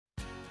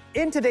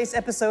In today's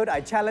episode,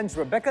 I challenge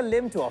Rebecca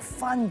Lim to a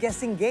fun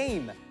guessing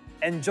game.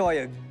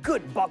 Enjoy a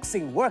good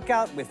boxing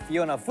workout with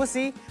Fiona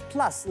Fussi,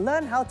 plus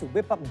learn how to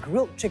whip up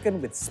grilled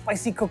chicken with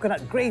spicy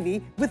coconut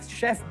gravy with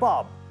Chef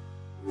Bob.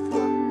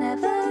 We'll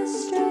never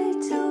stray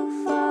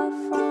too far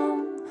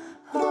from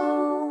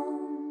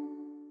home.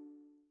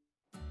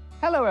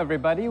 Hello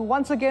everybody,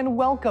 once again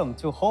welcome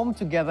to Home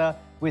Together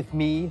with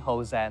me,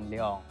 Hossan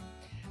Leong.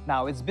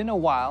 Now, it's been a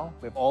while.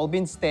 We've all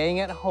been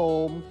staying at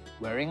home,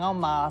 wearing our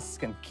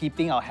masks and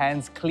keeping our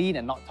hands clean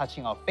and not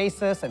touching our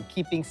faces and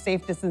keeping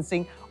safe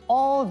distancing.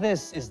 All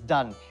this is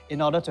done in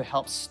order to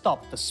help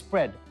stop the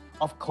spread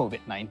of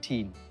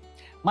COVID-19.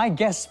 My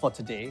guest for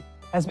today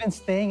has been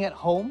staying at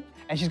home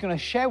and she's going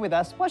to share with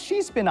us what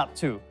she's been up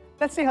to.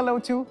 Let's say hello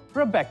to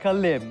Rebecca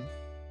Lim.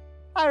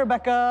 Hi,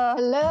 Rebecca.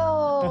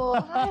 Hello.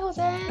 Hi,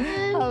 Hossan.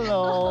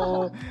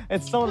 Hello.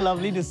 It's so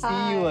lovely to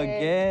see you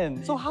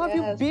again. So how have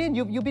you Yes. been?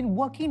 You've been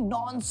working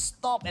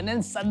non-stop and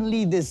then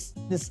suddenly this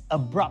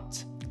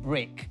abrupt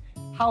break.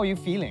 How are you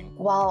feeling?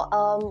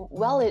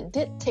 Well, it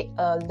did take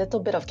a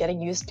little bit of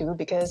getting used to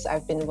because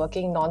I've been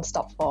working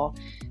non-stop for,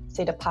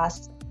 say, the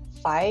past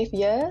 5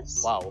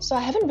 years. Wow. So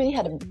I haven't really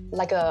had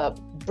a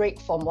break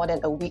for more than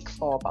a week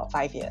for about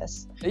 5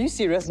 years. Are you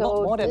serious? So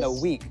Not more than a this-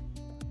 week?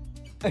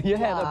 You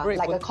had a break?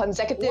 like a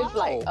consecutive,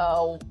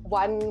 Wow.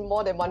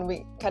 more than 1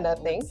 week kind of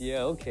thing.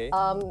 Yeah, okay.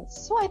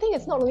 So I think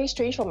it's not only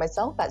strange for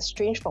myself, but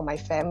strange for my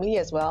family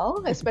as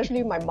well,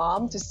 especially my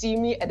mom, to see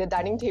me at the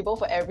dining table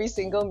for every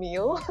single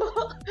meal.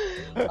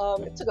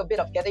 It took a bit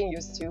of getting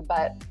used to,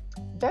 but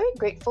very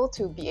grateful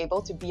to be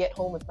able to be at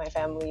home with my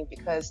family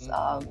because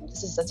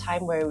this is a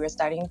time where we're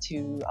starting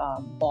to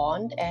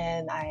bond,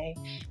 and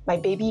my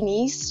baby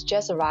niece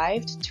just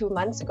arrived 2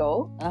 months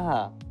ago.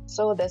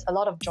 So there's a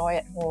lot of joy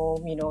at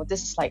home. You know,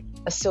 this is like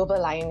a silver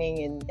lining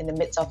in the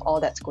midst of all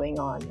that's going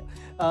on.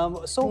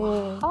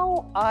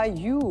 How are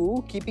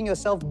you keeping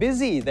yourself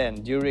busy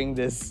then during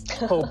this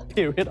whole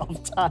period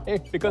of time?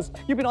 Because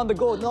you've been on the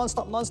go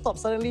non-stop,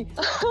 suddenly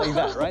like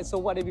that, right? So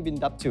what have you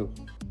been up to?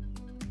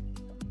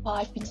 Well,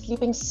 I've been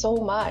sleeping so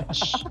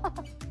much.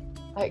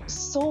 Like,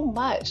 so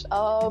much.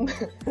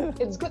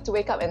 It's good to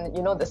wake up and,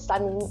 you know, the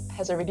sun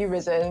has already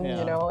risen,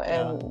 you know,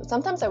 and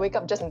sometimes I wake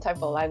up just in time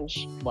for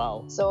lunch.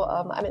 Wow. So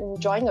I'm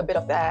enjoying a bit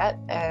of that,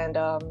 and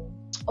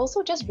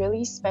also just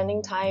really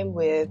spending time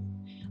with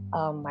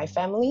my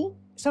family.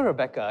 So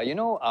Rebecca, you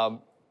know,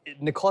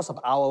 in the course of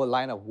our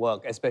line of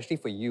work, especially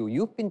for you,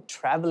 you've been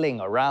traveling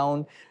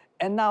around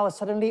and now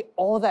suddenly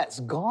all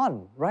that's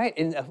gone, right?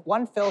 In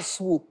one fell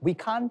swoop, we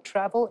can't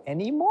travel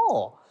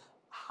anymore.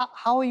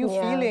 How are you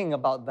feeling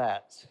about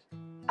that?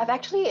 I've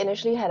actually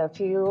initially had a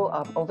few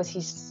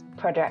overseas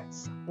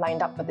projects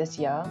lined up for this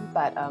year,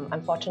 but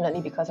unfortunately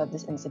because of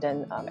this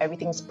incident,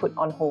 everything's put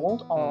on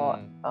hold or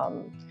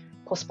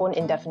postponed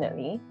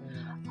indefinitely.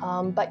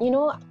 But you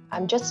know,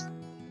 I'm just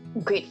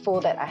grateful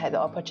that I had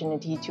the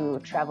opportunity to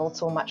travel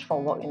so much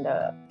for work in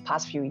the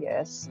past few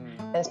years.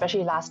 And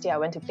especially last year, I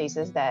went to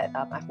places that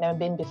I've never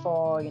been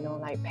before, you know,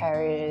 like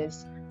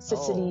Paris,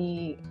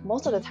 Sicily.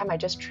 Most of the time I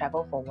just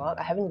travel for work.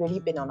 I haven't really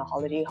been on a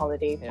holiday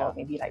for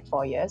maybe like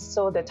 4 years.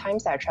 So the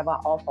times that I travel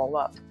are all for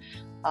work.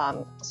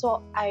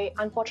 So I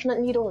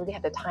unfortunately don't really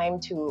have the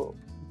time to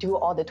do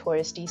all the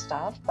touristy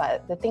stuff.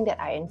 But the thing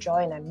that I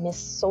enjoy and I miss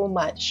so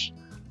much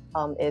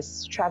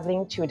is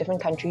traveling to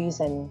different countries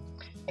and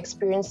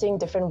experiencing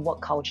different work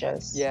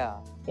cultures.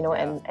 You know,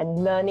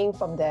 and learning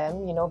from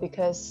them, you know,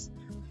 because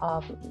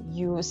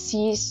you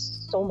see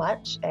so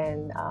much,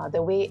 and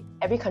the way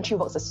every country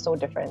works is so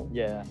different.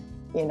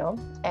 You know,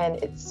 and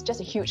it's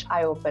just a huge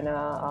eye-opener,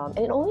 and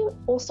it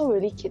also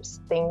really keeps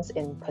things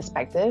in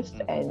perspective,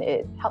 and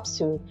it helps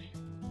to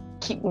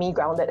keep me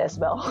grounded as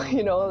well.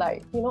 You know,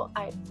 like, you know,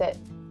 that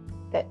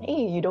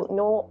hey, you don't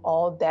know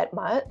all that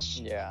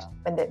much,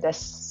 and that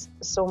there's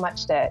so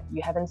much that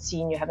you haven't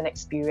seen, you haven't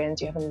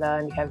experienced, you haven't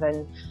learned,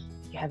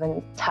 you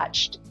haven't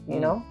touched, you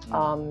know.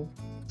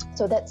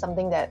 So that's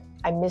something that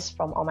I miss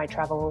from all my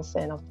travels,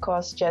 and of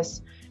course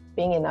just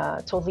being in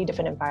a totally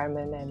different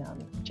environment and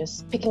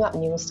just picking up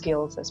new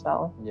skills as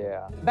well.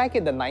 Back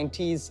in the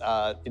 90s,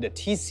 in the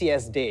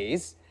TCS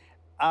days,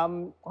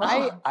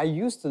 I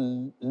used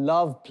to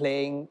love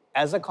playing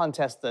as a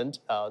contestant,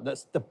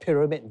 that's the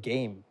pyramid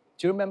game.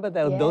 Do you remember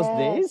those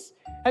days?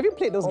 Have you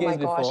played those games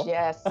before? Oh my gosh,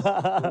 yes.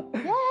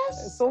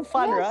 Yes. It's so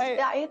fun, right?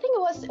 Yeah, I think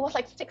it was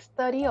like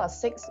 6:30 or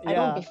 6. I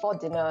don't know, before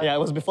dinner. Yeah, it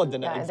was before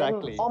dinner, Yeah,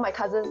 exactly. And then all my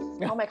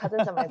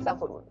cousins and myself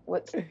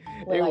would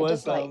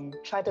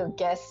try to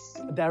guess.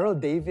 Daryl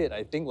David,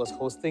 I think, was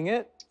hosting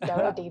it.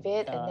 Daryl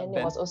David, and then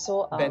it was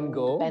also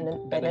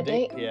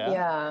Benedict.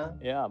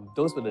 Yeah,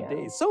 those were the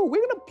days. So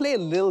we're gonna play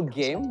a little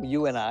game,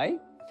 you and I.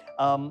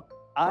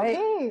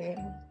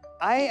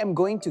 I am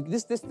going to,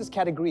 this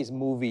category is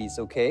movies,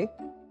 okay?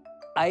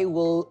 I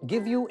will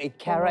give you a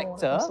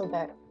character, I'm so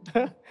bad.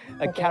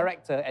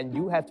 character, and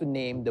you have to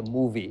name the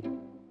movie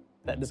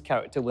that this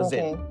character was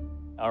in.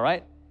 All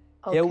right?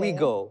 Here we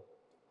go.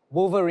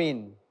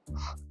 Wolverine.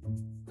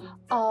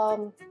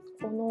 Oh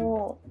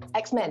no,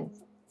 X-Men.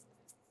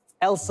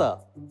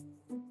 Elsa.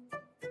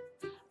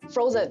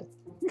 Frozen.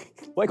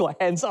 Why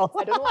got hands on?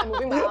 I don't know why I'm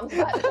moving my arms,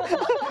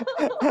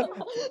 but...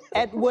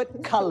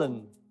 Edward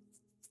Cullen.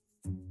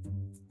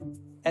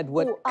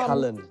 Edward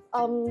Cullen.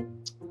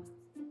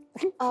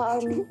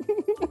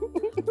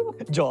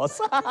 Jaws.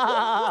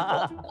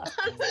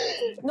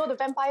 No, the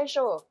vampire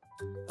show.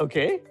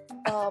 Okay.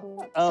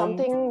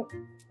 Something...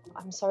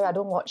 I'm sorry, I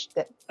don't watch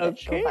that show,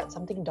 Okay. but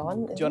something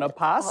Dawn. Do you want to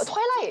pass?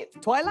 Twilight.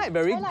 Twilight,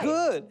 very Twilight.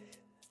 good.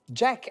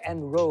 Jack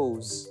and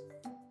Rose.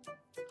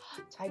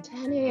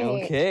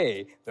 Titanic.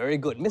 Okay, very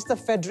good. Mr.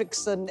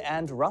 Fredrickson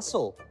and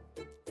Russell.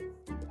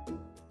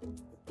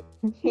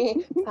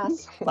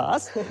 Pass.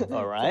 Pass.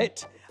 All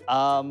right.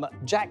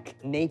 Jack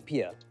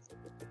Napier.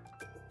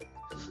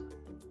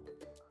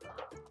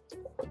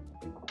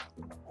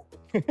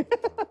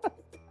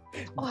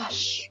 Oh,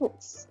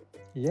 shoots.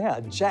 Yeah,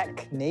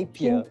 Jack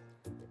Napier.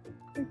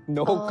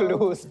 No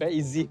clues, very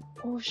easy.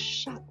 Oh,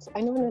 shucks.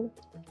 I know.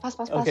 Pass.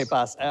 Okay,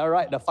 pass. All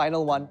right, the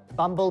final one.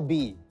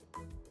 Bumblebee.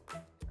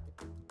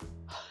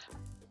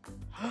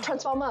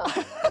 Transformer.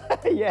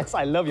 Yes,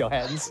 I love your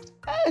hands.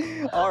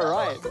 All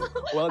right,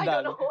 well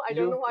done. I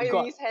don't know why You've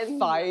got these hands.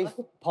 5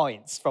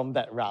 points from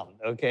that round,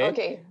 okay?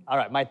 Okay. All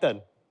right, my turn.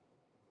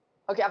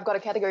 Okay, I've got a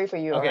category for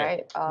you,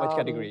 Okay, alright? which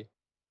category?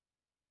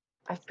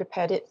 I've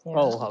prepared it. Yeah.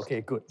 Oh,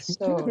 okay, good.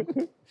 So,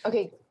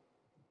 okay.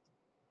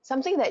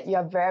 Something that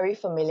you're very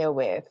familiar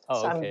with.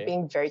 Oh, so okay. I'm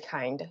being very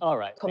kind. All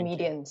right. thank you.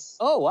 Comedians.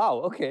 Oh,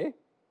 wow, okay.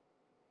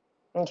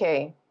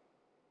 Okay.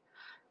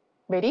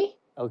 Ready?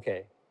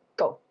 Okay.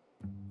 Go.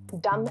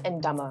 Dumb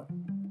and Dumber.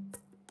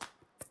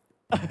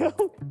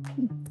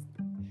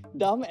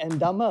 Dumb and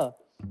Dumber.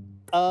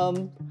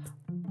 Bruce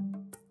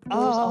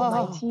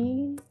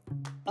Almighty.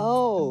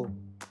 Oh.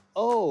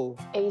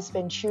 Ace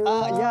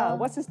Ventura. Yeah,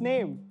 what's his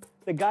name?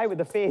 The guy with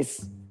the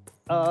face.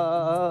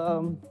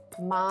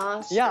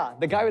 Mask. Yeah,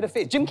 the guy with the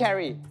face. Jim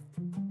Carrey.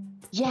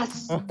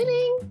 Yes.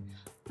 Ding.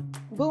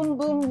 Boom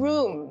Boom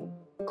Room.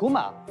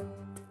 Kuma.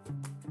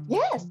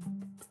 Yes.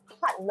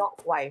 Hard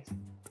Knock Wife.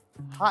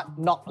 Hard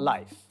Knock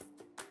Life.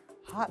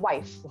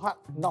 Wife. Hard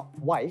Knock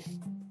Wife.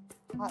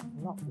 Hard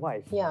Knock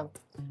Wife. Yeah.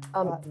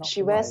 Knock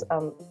She wears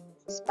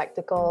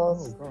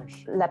spectacles, Oh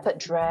gosh. leopard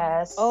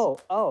dress. Oh.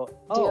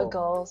 Dear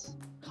girls.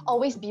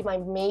 Always be my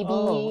maybe.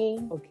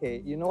 Oh,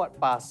 okay. You know what?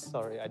 Pass.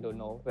 Sorry, I don't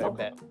know. Very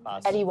bad.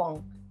 Pass. Eddie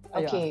Wong.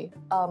 Yeah. Okay.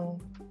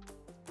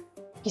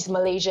 He's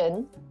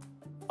Malaysian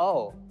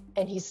Oh,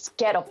 and he's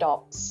scared of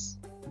dogs.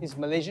 he's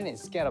Malaysian and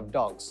scared of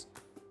dogs.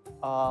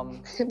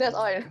 That's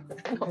all I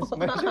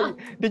know.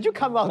 Did you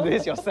come out with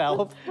this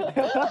yourself?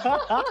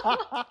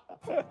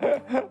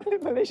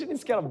 Malaysian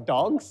is scared of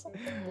dogs?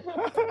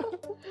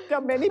 There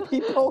are many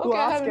people who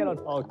are scared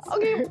of dogs.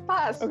 Okay,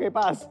 pass. Okay,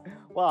 pass.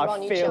 Wow,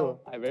 Ronnie I fail.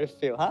 I very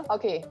fail, huh?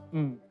 Okay.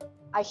 Mm.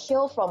 I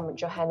hail from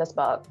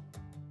Johannesburg.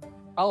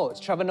 Oh, it's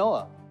Trevor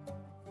Noah.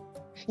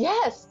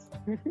 Yes.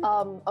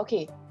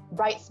 Okay.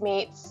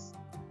 Bridesmaids.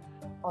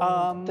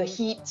 The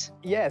Heat.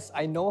 Yes,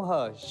 I know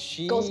her.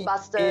 She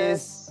Ghostbusters.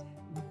 is...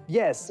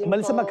 Yes,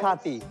 Melissa Dimples.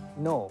 McCarthy.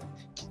 No.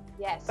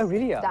 Yes. Oh,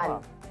 really? Done.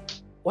 Wow.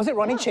 Was it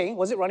Ronnie Chang?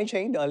 Was it Ronnie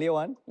Chang, the earlier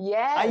one?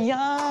 Yes.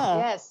 Yeah.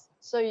 Yes.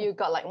 So you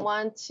got like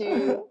 1,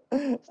 2,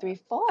 3,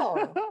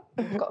 4.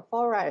 You got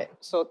 4 right.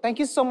 So thank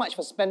you so much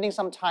for spending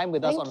some time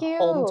with us on Thank you.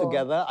 Home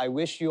Together. I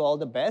wish you all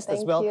the best as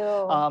Thank well.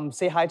 you.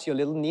 Say hi to your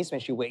little niece when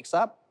she wakes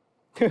up.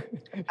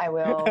 I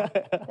will.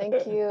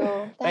 Thank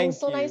you. Thanks.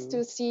 So nice you.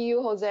 to see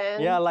you,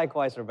 Hossan. Yeah,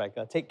 likewise,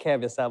 Rebecca. Take care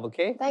of yourself,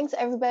 okay? Thanks,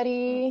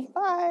 everybody.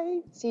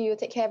 Bye. See you.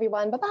 Take care,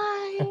 everyone.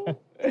 Bye-bye.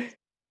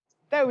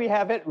 There we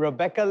have it,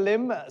 Rebecca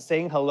Lim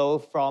saying hello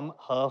from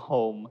her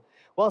home.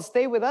 Well,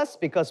 stay with us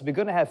because we're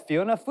going to have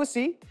Fiona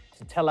Fussi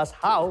to tell us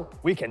how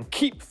we can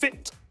keep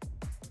fit.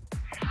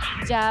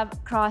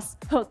 Jab, cross,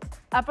 hook,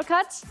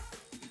 uppercut,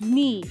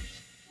 knee.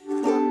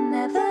 You'll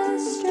never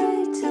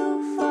stray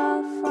too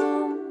far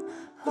from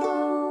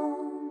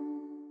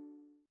home.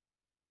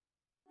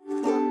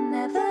 You'll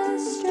never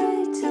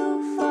stray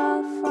too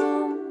far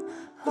from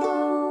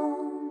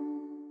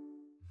home.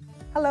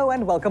 Hello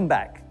and welcome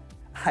back.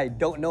 I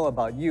don't know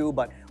about you,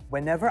 but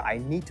whenever I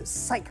need to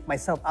psych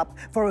myself up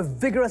for a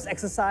vigorous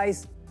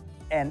exercise,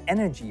 an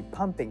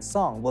energy-pumping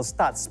song will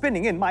start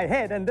spinning in my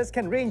head, and this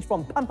can range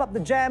from Pump Up the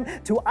Jam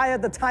to Eye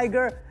of the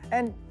Tiger,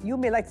 and you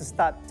may like to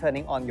start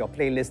turning on your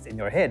playlist in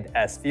your head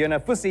as Fiona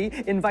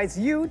Fussi invites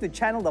you to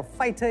channel the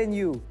fighter in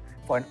you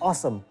for an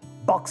awesome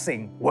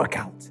boxing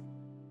workout.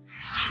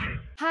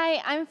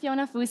 Hi, I'm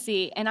Fiona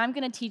Fussi, and I'm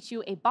going to teach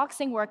you a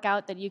boxing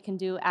workout that you can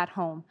do at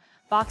home.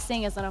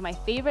 Boxing is one of my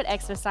favorite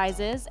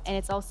exercises, and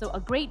it's also a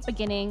great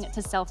beginning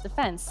to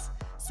self-defense.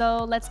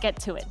 So let's get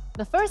to it.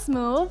 The first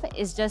move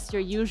is just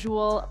your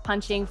usual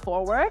punching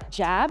forward,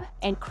 jab,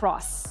 and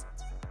cross.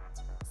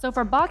 So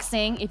for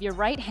boxing, if you're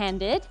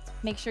right-handed,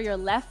 make sure your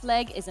left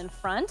leg is in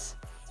front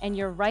and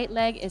your right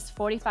leg is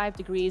 45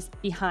 degrees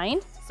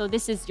behind. So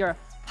this is your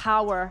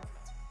power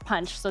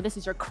punch. So this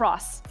is your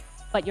cross.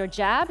 But your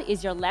jab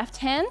is your left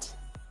hand,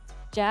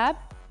 jab,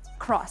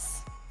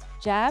 cross,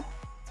 jab,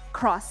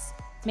 cross.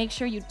 Make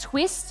sure you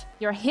twist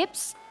your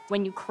hips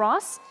when you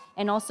cross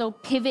and also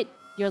pivot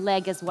your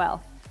leg as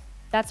well.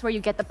 That's where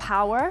you get the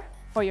power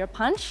for your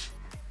punch.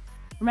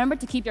 Remember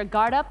to keep your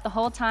guard up the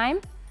whole time.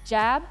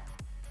 Jab,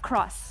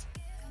 cross,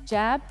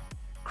 jab,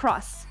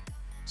 cross,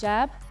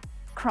 jab,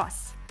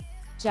 cross,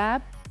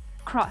 jab,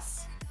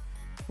 cross.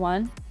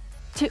 1,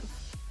 2,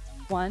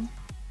 1,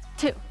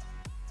 2.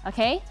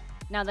 Okay?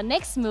 Now the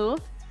next move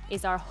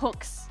is our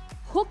hooks.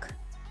 Hook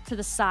to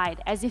the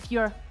side, as if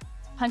you're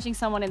punching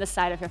someone in the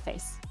side of your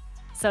face.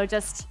 So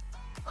just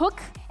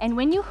hook, and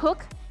when you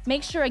hook,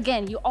 make sure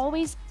again, you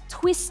always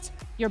twist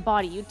your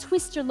body. You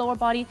twist your lower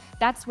body.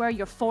 That's where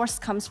your force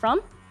comes from.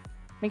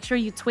 Make sure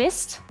you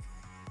twist.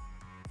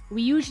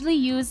 We usually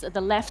use the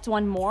left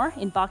one more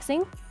in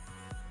boxing,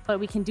 but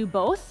we can do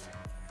both.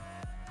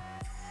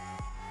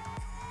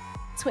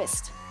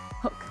 Twist,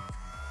 hook,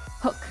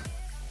 hook,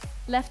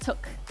 left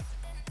hook,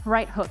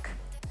 right hook,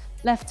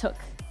 left hook,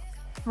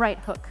 right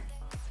hook,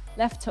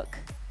 left hook,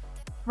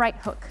 right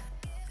hook,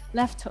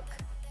 left hook,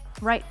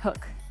 right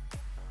hook,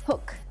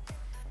 hook,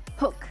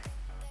 hook,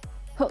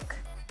 hook.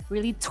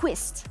 Really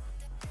twist,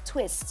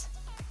 twist,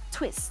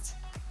 twist,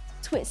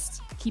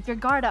 twist. Keep your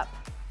guard up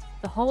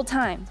the whole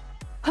time.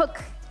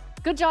 Hook.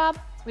 Good job.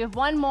 We have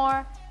one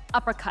more.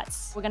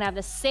 Uppercuts. We're gonna have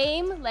the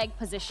same leg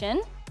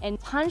position and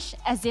punch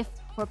as if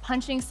we're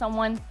punching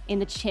someone in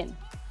the chin.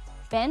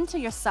 Bend to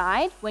your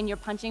side when you're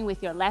punching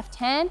with your left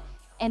hand,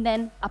 and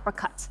then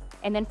uppercut.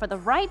 And then for the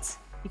right,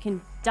 you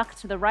can duck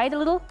to the right a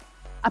little.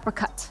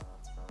 Uppercut,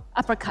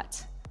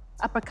 uppercut,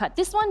 uppercut.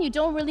 This one, you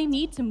don't really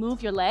need to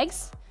move your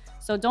legs,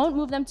 so don't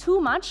move them too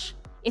much.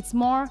 It's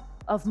more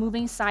of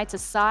moving side to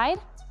side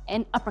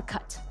and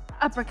uppercut,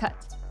 uppercut,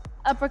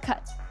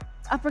 uppercut,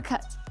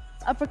 uppercut,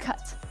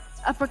 uppercut,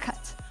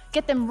 uppercut.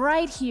 Get them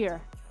right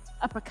here.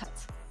 Uppercut,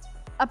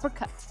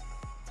 uppercut,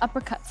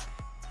 uppercut,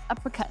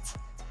 uppercut,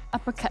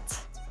 uppercut,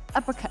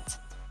 uppercut.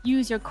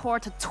 Use your core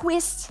to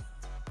twist,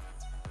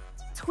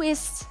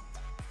 twist,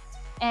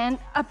 and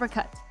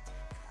uppercut,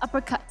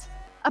 uppercut,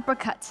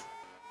 uppercut.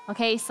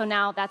 Okay, so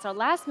now that's our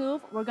last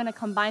move. We're gonna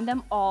combine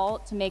them all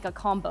to make a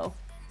combo.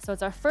 So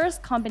it's our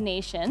first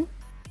combination.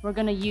 We're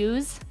gonna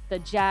use the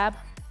jab,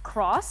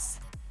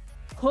 cross,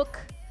 hook,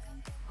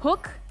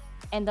 hook,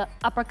 and the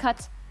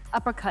uppercut,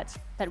 uppercut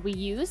that we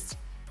used.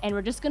 And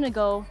we're just gonna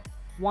go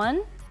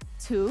 1,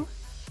 2,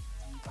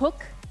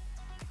 hook,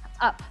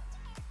 up.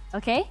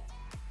 Okay?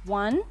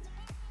 1,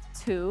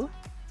 2,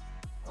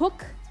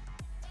 hook,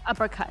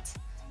 uppercut.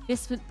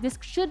 This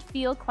should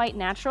feel quite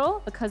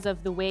natural because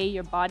of the way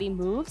your body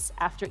moves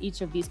after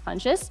each of these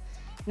punches.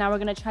 Now we're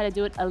gonna try to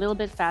do it a little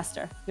bit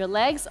faster. Your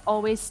legs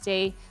always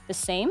stay the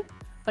same,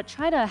 but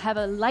try to have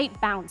a light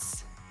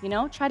bounce, you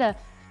know? Try to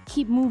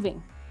keep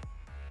moving.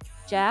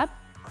 Jab,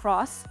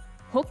 cross,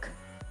 hook,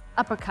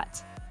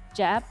 uppercut.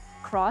 Jab,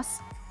 cross,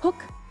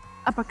 hook,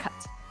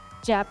 uppercut.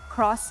 Jab,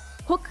 cross,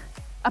 hook,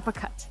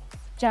 uppercut.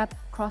 Jab,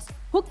 cross,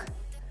 hook,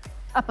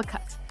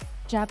 uppercut.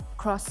 Jab,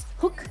 cross,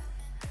 hook,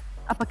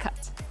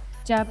 uppercut.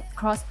 Jab,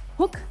 cross,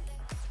 hook,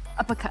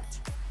 uppercut.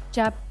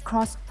 Jab,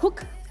 cross,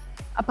 hook,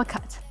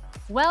 uppercut.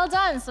 Well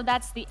done. So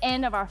that's the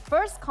end of our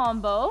first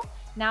combo.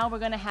 Now we're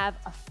gonna have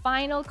a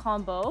final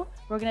combo.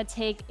 We're gonna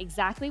take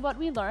exactly what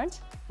we learned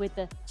with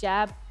the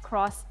jab,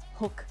 cross,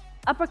 hook,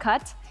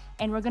 uppercut,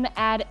 and we're gonna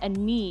add a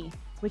knee,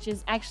 which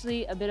is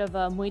actually a bit of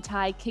a Muay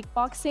Thai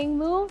kickboxing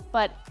move,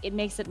 but it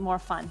makes it more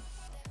fun.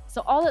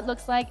 So all it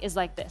looks like is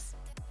like this.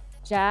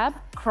 Jab,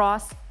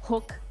 cross,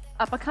 hook,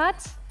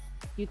 uppercut.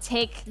 You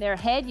take their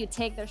head, you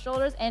take their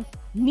shoulders, and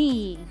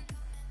knee.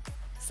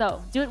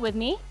 So do it with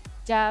me.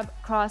 Jab,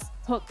 cross,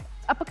 hook,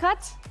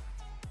 uppercut,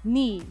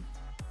 knee.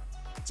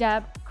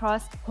 Jab,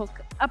 cross,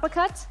 hook,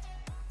 uppercut,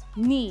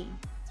 knee.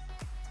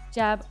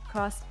 Jab,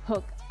 cross,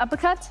 hook,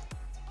 uppercut,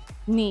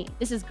 knee.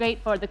 This is great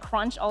for the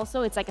crunch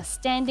also. It's like a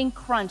standing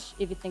crunch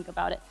if you think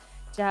about it.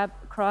 Jab,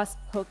 cross,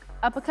 hook,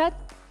 uppercut,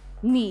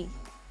 knee.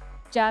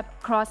 Jab,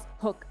 cross,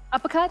 hook,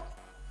 uppercut,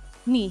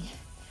 knee.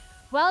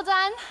 Well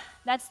done.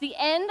 That's the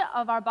end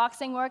of our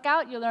boxing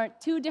workout. You learned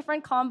 2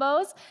 different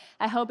combos.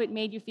 I hope it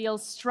made you feel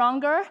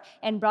stronger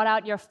and brought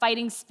out your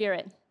fighting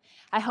spirit.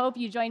 I hope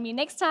you join me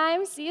next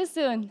time. See you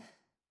soon.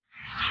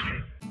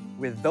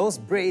 With those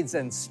braids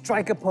and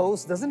striker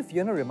pose, doesn't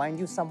Fiona remind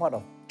you somewhat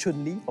of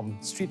Chun-Li from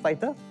Street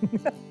Fighter?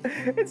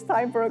 It's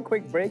time for a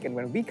quick break, and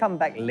when we come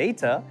back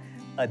later,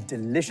 a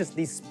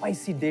deliciously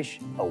spicy dish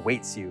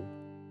awaits you.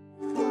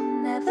 We'll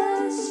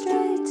never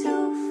stray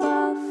too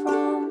far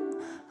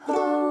from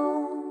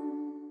home.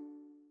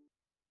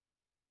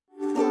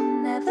 We'll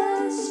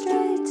never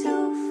stray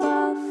too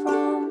far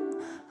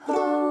from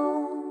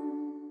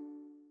home.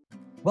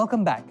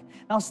 Welcome back.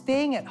 Now,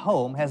 staying at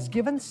home has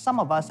given some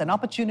of us an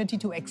opportunity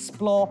to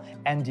explore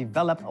and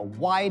develop a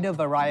wider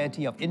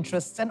variety of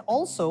interests and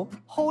also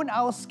hone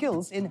our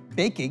skills in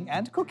baking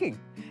and cooking.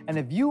 And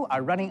if you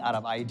are running out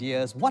of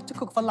ideas what to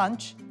cook for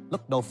lunch,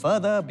 look no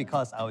further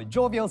because our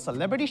jovial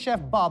celebrity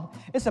chef Bob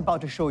is about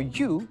to show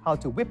you how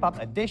to whip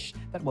up a dish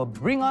that will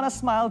bring on a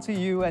smile to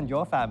you and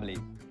your family.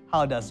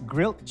 How does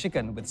grilled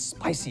chicken with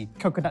spicy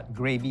coconut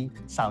gravy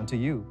sound to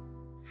you?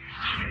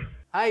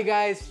 Hi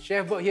guys,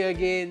 Chef Bob here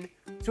again.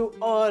 To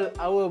all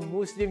our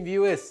Muslim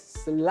viewers,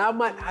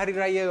 Selamat Hari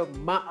Raya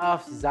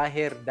Maaf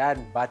Zahir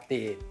dan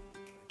Batin.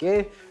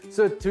 Okay,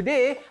 so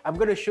today I'm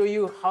going to show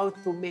you how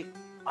to make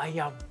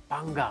ayam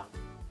panggang.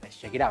 Let's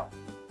check it out.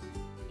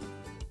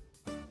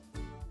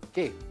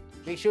 Okay,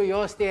 make sure you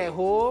all stay at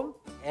home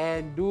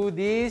and cook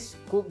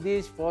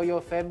this for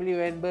your family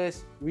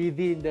members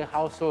within the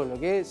household.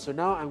 Okay, so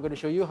now I'm going to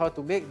show you how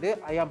to make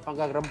the ayam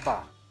panggang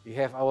rempah. We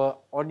have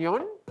our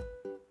onion.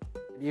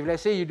 If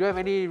let's say you don't have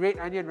any red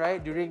onion,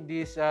 right, during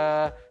this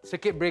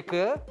circuit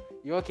breaker,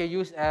 you all can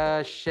use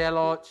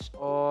shallots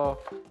or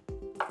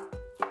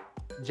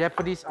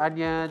Japanese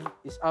onion.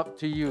 It's up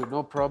to you,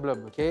 no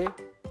problem, okay?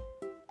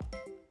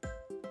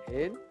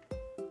 And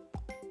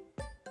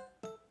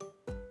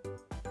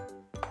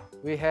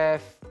we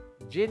have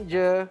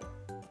ginger,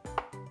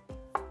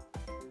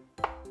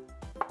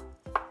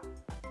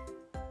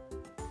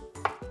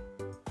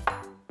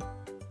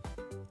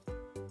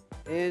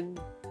 and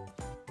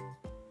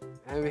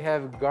we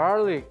have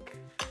garlic.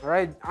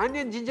 Alright,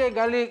 onion, ginger,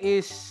 garlic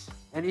is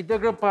an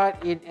integral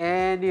part in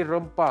any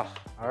rempah.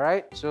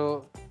 Alright,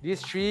 so these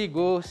three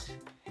goes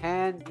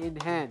hand in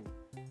hand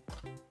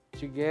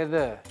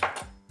together.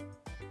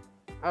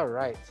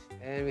 Alright,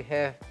 and we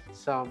have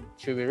some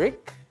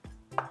turmeric.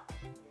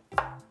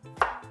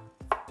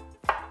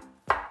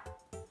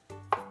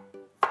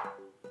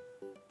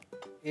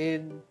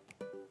 And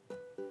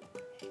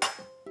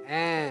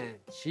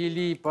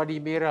chili padi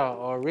merah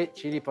or red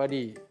chili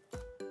padi.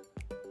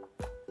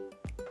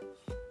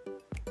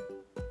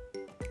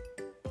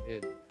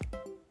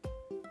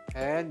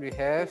 And we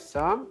have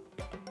some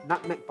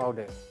nutmeg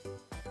powder.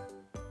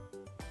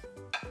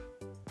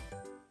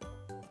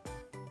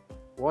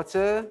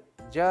 Water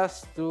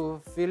just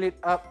to fill it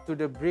up to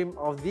the brim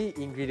of the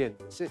ingredient.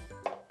 That's it.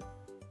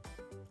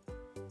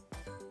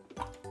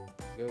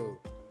 Go.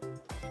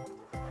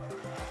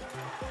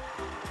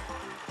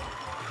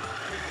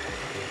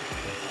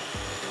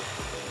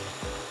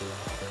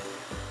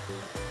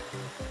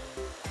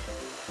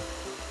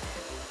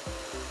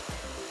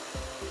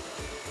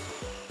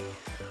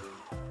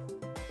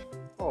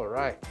 All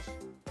right.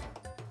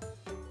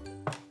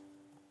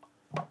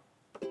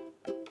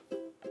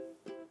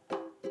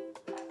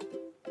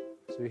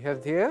 So we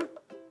have here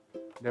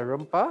the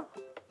rempah.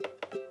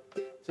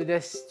 So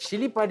there's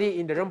chili padi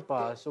in the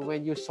rempah. So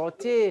when you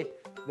saute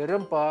the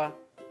rempah,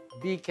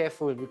 be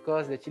careful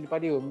because the chili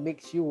padi will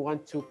make you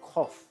want to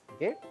cough.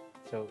 Okay?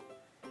 So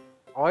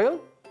oil,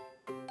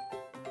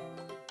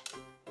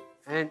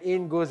 and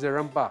in goes the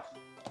rempah.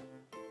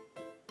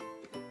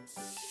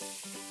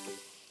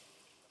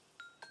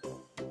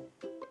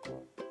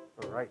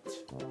 Right.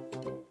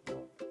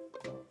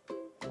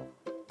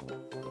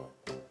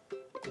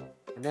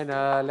 And then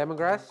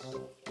lemongrass.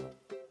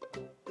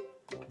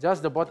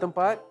 Just the bottom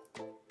part.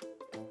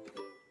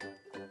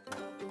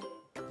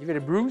 Give it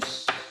a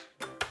bruise.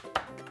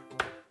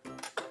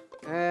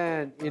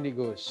 And in it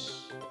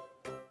goes.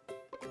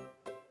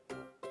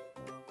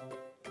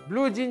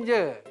 Blue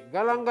ginger,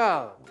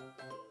 galangal.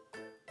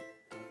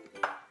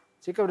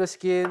 Take out the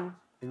skin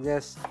and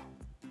just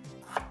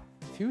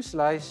a few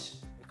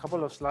slices, a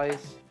couple of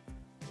slices.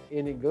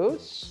 In it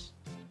goes.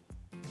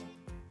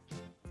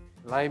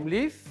 Lime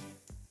leaf.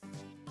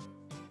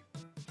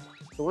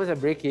 So once I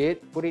break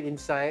it, put it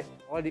inside.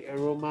 All the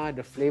aroma,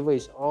 the flavor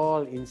is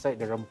all inside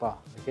the rempah.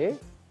 Okay?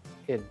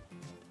 In.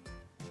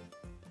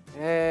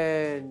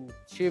 And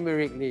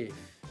turmeric leaf.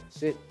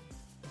 That's it.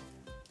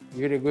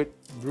 Give it a good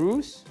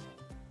bruise.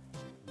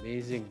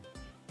 Amazing.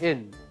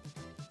 In.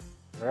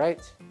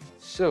 Alright.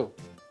 So,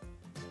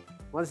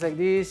 once like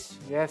this,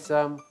 you have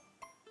some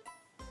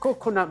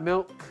coconut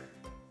milk.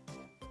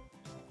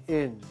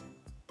 In.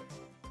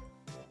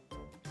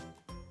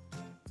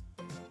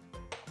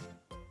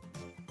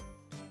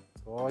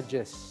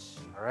 Gorgeous.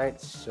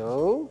 Alright,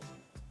 so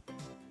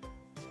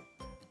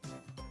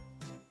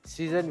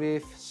season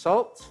with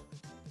salt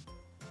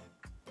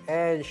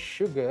and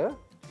sugar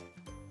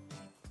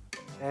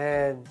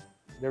and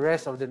the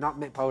rest of the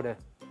nutmeg powder.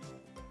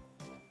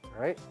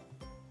 Alright.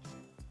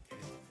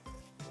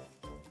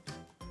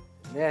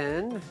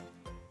 Then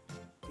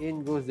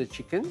in goes the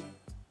chicken.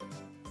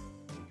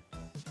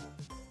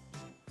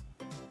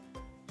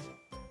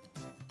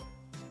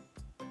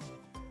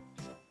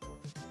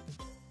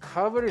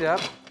 Cover it up,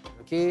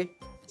 okay?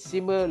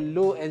 Simmer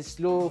low and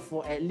slow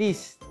for at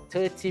least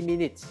 30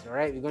 minutes, all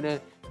right? We're gonna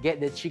get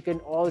the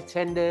chicken all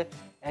tender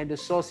and the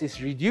sauce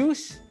is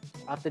reduced.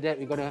 After that,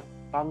 we're gonna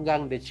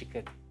panggang the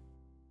chicken.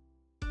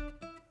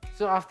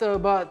 So after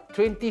about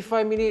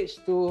 25 minutes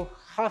to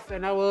half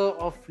an hour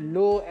of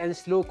low and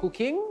slow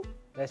cooking,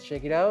 let's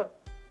check it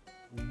out.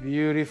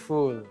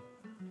 Beautiful,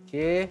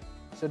 okay?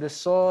 So the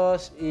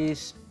sauce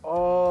is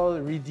all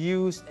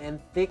reduced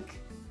and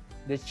thick.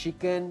 The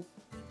chicken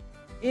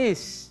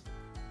is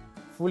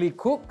fully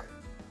cooked.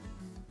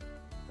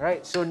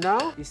 Right, so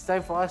now it's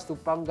time for us to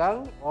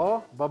panggang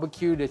or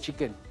barbecue the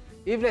chicken.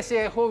 If let's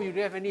say at home you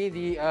don't have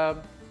any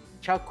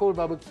charcoal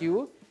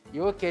barbecue,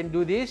 you can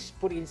do this,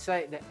 put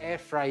inside the air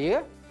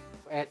fryer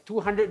at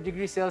 200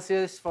 degrees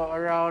Celsius for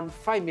around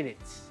 5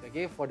 minutes,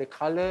 okay, for the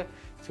color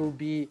to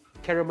be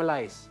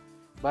caramelized.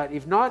 But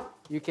if not,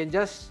 you can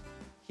just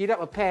heat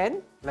up a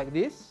pan like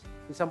this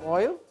with some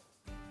oil.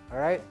 All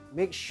right,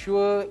 make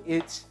sure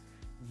it's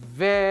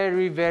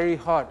very, very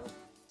hot.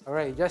 All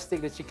right, just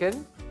take the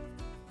chicken,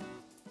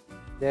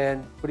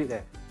 then put it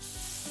there.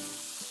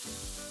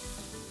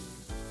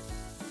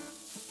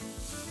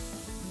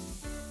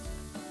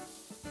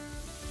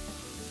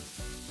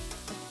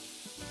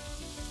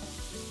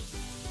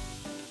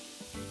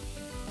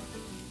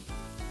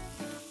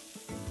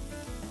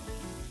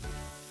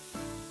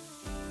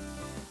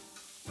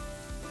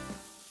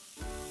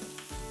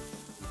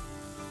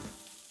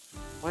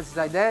 Once it's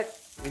like that,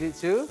 we need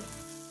to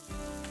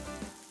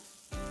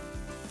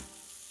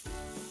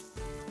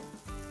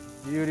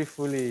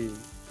beautifully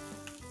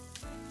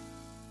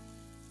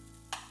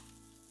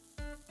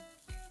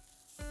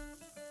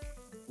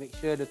make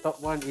sure the top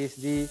one is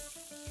the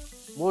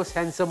most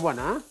handsome one,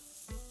 huh?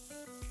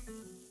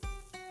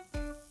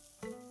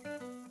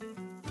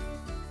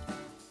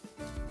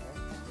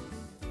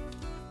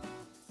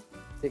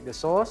 Take the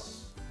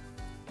sauce.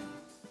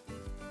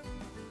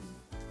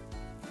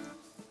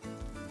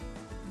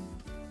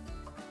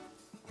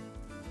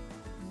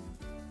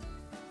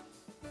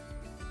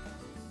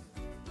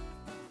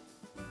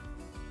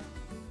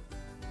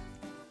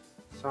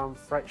 Some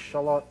fried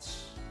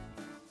shallots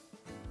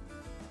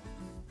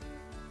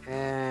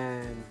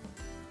and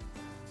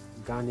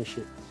garnish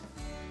it.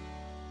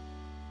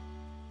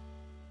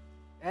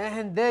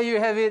 And there you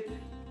have it,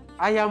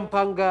 ayam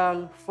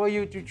panggang for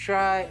you to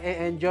try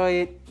and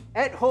enjoy it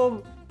at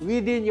home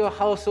within your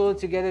household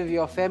together with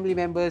your family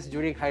members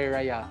during Hari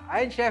Raya.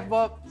 I'm Chef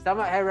Bob.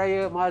 Selamat Hari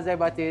Raya, Mazai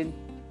Batin.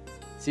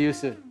 See you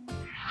soon.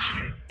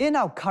 In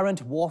our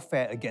current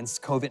warfare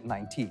against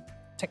COVID-19,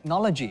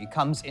 technology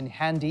comes in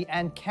handy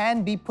and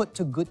can be put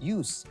to good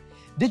use.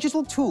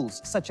 Digital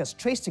tools such as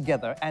Trace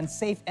Together and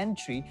Safe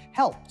Entry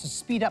help to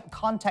speed up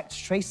contact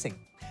tracing,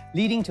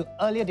 leading to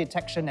earlier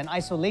detection and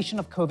isolation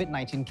of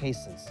COVID-19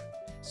 cases.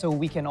 So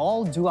we can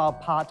all do our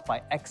part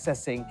by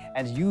accessing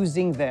and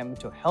using them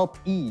to help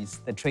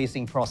ease the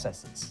tracing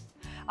processes.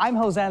 I'm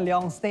Hossan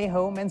Leong. Stay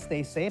home and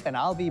stay safe, and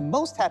I'll be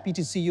most happy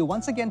to see you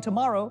once again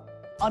tomorrow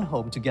on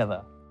Home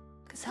Together.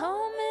 'Cause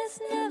home is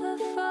never